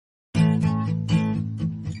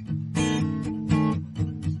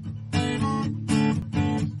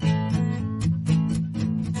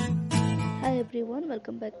everyone,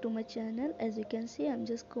 welcome back to my channel. As you can see, I'm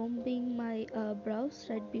just combing my brows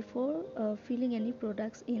right before filling any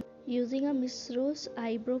products in using a Miss Rose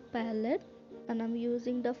eyebrow palette, and I'm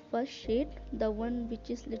using the first shade, the one which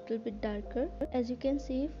is little bit darker. As you can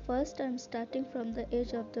see, first I'm starting from the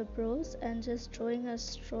edge of the brows and just drawing a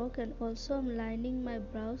stroke, and also I'm lining my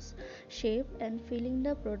brows shape and filling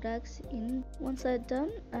the products in. Once I'm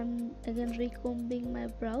done, I'm again recombing my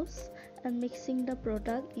brows and mixing the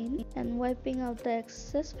product in and wiping out the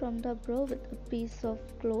excess from the brow with a piece of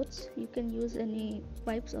clothes. You can use any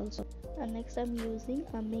wipes also. And next I'm using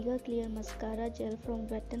a mega clear mascara gel from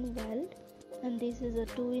Wet n Wild, and this is a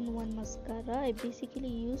 2-in-1 mascara I basically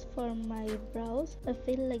use for my brows. I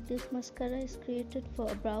feel like this mascara is created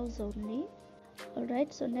for brows only.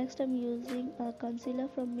 Alright, so next I'm using a concealer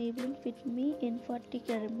from Maybelline Fit Me in 40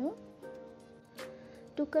 Caramel.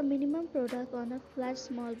 Took a minimum product on a flat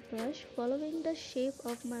small brush, following the shape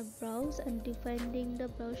of my brows and defining the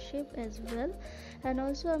brow shape as well, and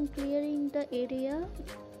also I'm clearing the area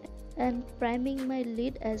and priming my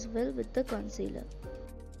lid as well with the concealer.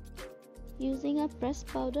 Using a pressed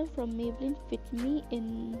powder from Maybelline Fit Me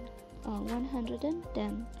in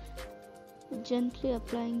 110. Gently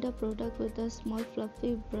applying the product with a small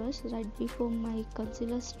fluffy brush right before my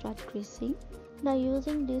concealer start creasing. Now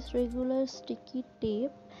using this regular sticky tape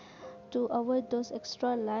to avoid those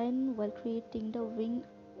extra line while creating the wing.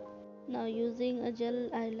 Now using a gel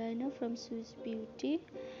eyeliner from Swiss Beauty.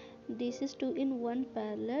 This is 2-in-1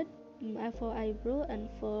 palette for eyebrow and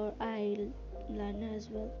for eyeliner as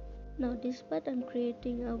well. Now this part I'm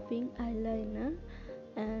creating a wing eyeliner,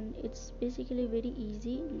 and it's basically very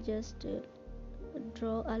easy. Just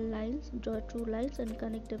draw two lines and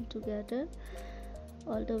connect them together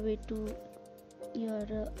all the way to your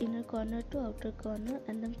inner corner to outer corner,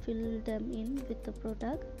 and then fill them in with the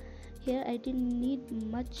product. Here I didn't need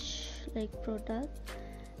much product,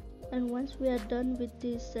 and once we are done with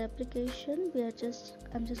this application,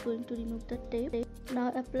 I'm just going to remove the tape.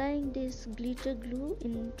 Now applying this glitter glue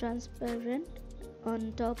in transparent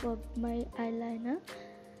on top of my eyeliner.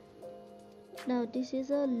 Now this is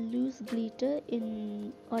a loose glitter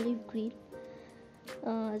in olive green.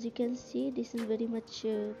 As you can see, this is very much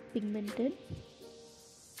pigmented.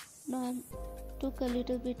 Now I took a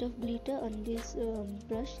little bit of glitter on this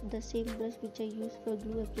brush, the same brush which I use for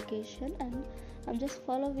glue application, and I'm just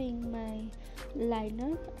following my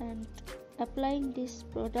liner and applying this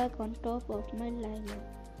product on top of my liner.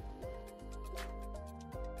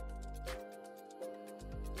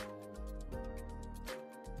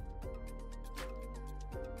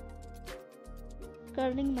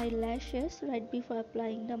 Curling my lashes right before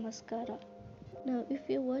applying the mascara. Now if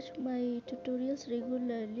you watch my tutorials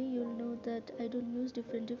regularly, you'll know that I don't use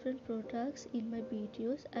different products in my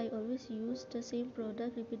videos. I always use the same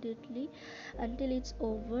product repeatedly until it's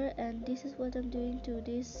over, and this is what I'm doing to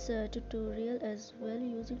this tutorial as well,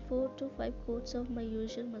 using 4 to 5 coats of my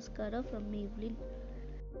usual mascara from Maybelline.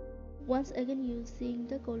 Once again using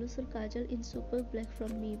the Colossal Kajal in Super Black from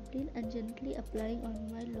Maybelline and gently applying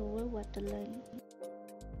on my lower waterline.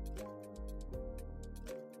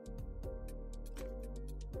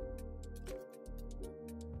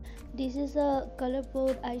 This is a color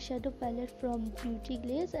board eyeshadow palette from Beauty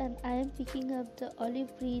Glaze, and I am picking up the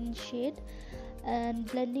olive green shade and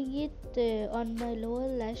blending it on my lower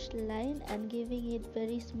lash line and giving it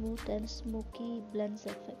very smooth and smoky blends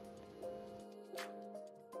effect.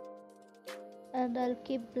 And I'll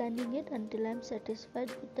keep blending it until I'm satisfied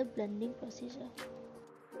with the blending procedure.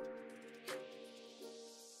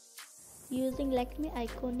 Using Lakme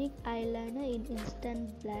Iconic eyeliner in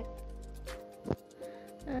Instant Black.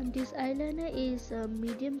 And this eyeliner is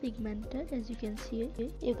medium pigmented, as you can see.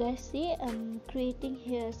 You guys see I'm creating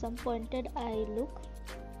here some pointed eye look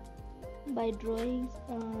by drawing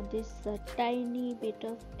this tiny bit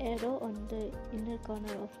of arrow on the inner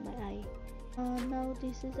corner of my eye. Now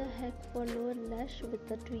this is a hack for lower lash with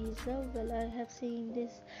the tweezer. Well, I have seen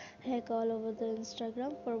this hack all over the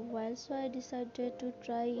Instagram for a while, so I decided to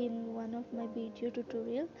try in one of my video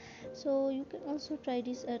tutorial. So you can also try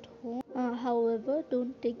this at home. However,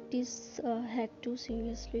 don't take this hack too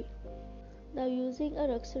seriously. Now using a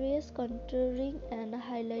luxurious contouring and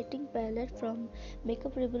highlighting palette from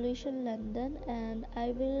Makeup Revolution London, and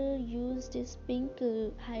I will use this pink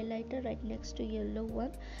highlighter right next to yellow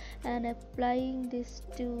one and applying this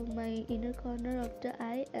to my inner corner of the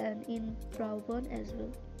eye and in brow bone as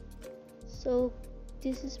well. So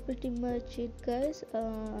this is pretty much it, guys.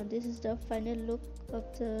 This is the final look of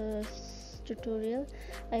the tutorial.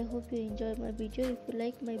 I hope you enjoyed my video. If you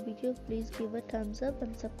like my video, please give a thumbs up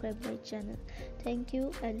and subscribe my channel. Thank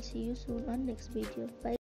you. I'll see you soon on next video. Bye.